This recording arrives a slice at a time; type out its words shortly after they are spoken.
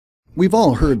We've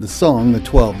all heard the song, The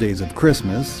 12 Days of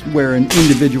Christmas, where an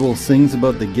individual sings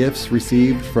about the gifts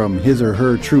received from his or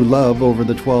her true love over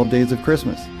the 12 days of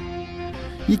Christmas.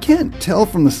 You can't tell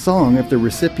from the song if the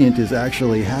recipient is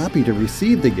actually happy to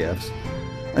receive the gifts.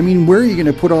 I mean, where are you going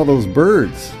to put all those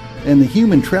birds? And the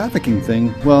human trafficking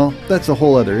thing, well, that's a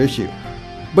whole other issue.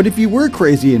 But if you were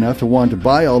crazy enough to want to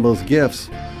buy all those gifts,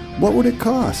 what would it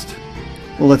cost?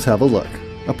 Well, let's have a look.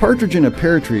 A partridge in a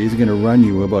pear tree is going to run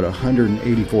you about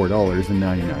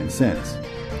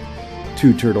 $184.99.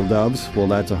 2 turtle doves, well,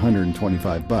 that's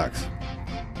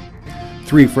 $125.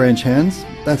 3 French hens,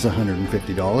 that's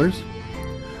 $150.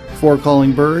 4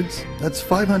 calling birds, that's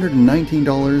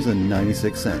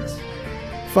 $519.96.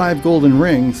 5 golden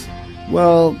rings,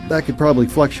 well, that could probably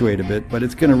fluctuate a bit, but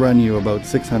it's going to run you about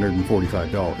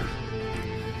 $645.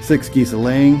 6 geese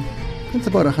a-laying, that's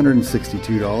about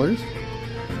 $162.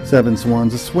 7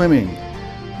 swans a-swimming,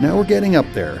 now we're getting up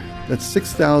there, that's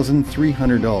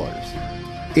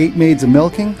 $6,300. 8 maids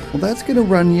a-milking, well, that's going to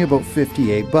run you about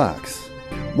 $58.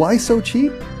 Why so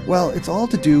cheap? Well, it's all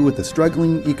to do with the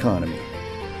struggling economy.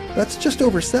 That's just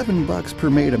over $7 per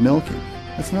maid a-milking.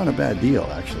 That's not a bad deal,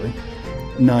 actually.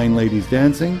 9 ladies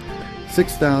dancing,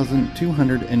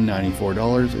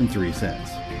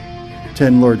 $6,294.03.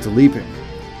 10 lords a-leaping.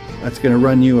 That's going to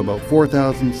run you about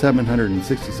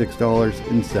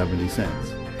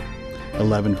 $4,766.70.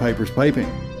 11 pipers piping.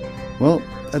 Well,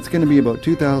 that's going to be about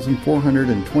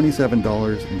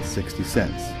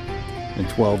 $2,427.60. And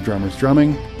 12 drummers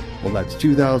drumming, well, that's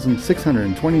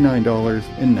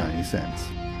 $2,629.90.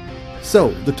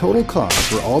 So, the total cost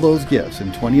for all those gifts in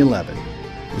 2011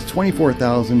 is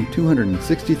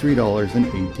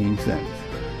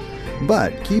 $24,263.18.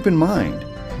 But keep in mind,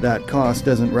 that cost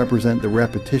doesn't represent the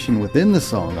repetition within the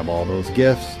song of all those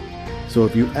gifts. So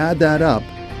if you add that up,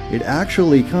 it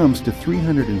actually comes to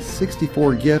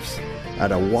 364 gifts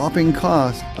at a whopping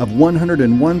cost of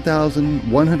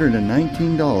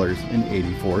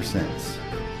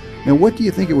 $101,119.84. Now, what do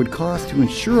you think it would cost to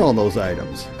insure all those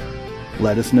items?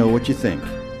 Let us know what you think.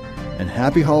 And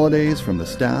happy holidays from the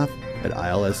staff at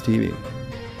ILStv.